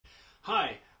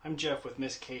Hi, I'm Jeff with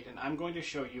Miss Kate, and I'm going to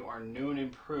show you our new and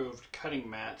improved cutting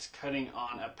mats cutting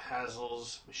on a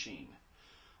Pazzles machine.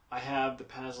 I have the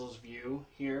Pazzles Vue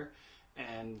here,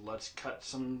 and let's cut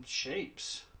some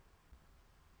shapes.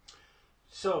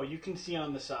 So you can see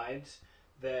on the sides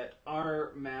that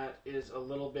our mat is a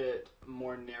little bit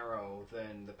more narrow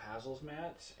than the Pazzles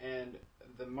mats, and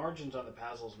the margins on the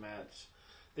Pazzles mats,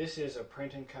 this is a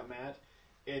print and cut mat,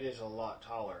 it is a lot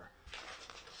taller.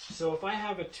 So if I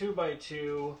have a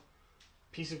 2x2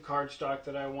 piece of cardstock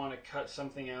that I want to cut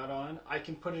something out on, I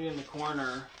can put it in the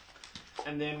corner,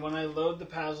 and then when I load the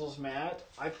Pazzles mat,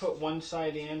 I put one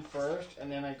side in first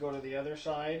and then I go to the other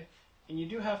side. And you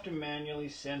do have to manually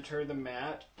center the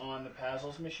mat on the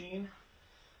Pazzles machine.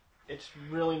 It's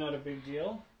really not a big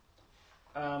deal.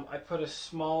 I put a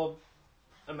small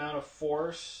amount of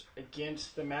force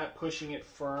against the mat, pushing it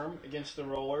firm against the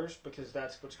rollers, because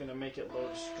that's what's going to make it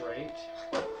load straight.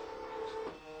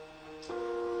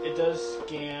 It does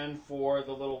scan for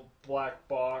the little black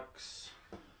box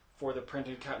for the print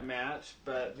and cut mat,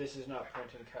 but this is not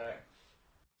print and cut.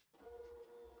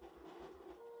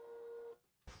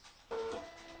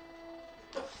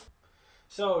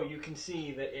 So you can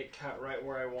see that it cut right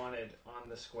where I wanted on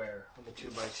the square, on the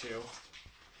 2x2.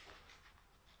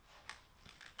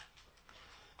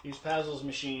 These Pazzles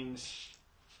machines,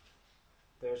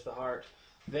 there's the heart,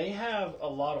 they have a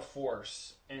lot of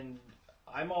force, and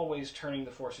I'm always turning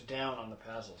the force down on the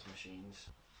Pazzles machines.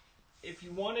 If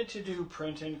you wanted to do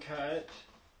print and cut,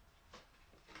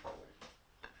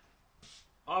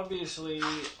 obviously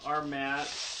our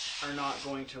mats are not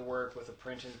going to work with a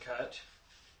print and cut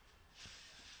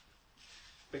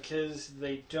because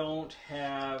they don't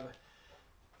have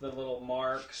the little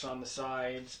marks on the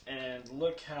sides, and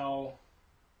look how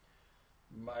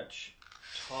much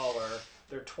taller.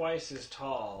 They're twice as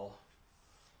tall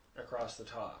across the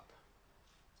top.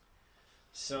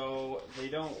 So they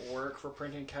don't work for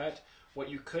print and cut. What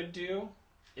you could do,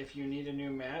 if you need a new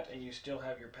mat and you still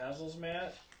have your Pazzles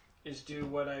mat, is do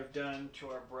what I've done to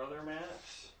our brother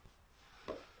mats.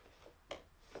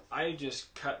 I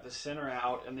just cut the center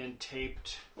out and then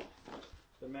taped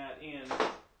the mat in.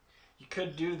 You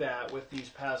could do that with these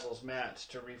Pazzles mats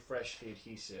to refresh the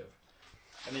adhesive.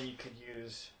 And then you could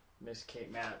use Miss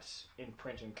Kate mats in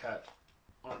print and cut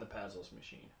on the Pazzles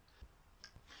machine.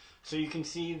 So you can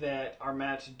see that our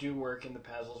mats do work in the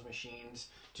Pazzles machines.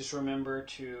 Just remember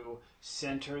to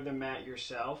center the mat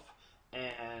yourself,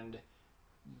 and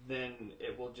then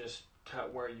it will just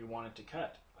cut where you want it to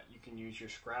cut. You can use your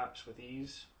scraps with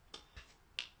ease.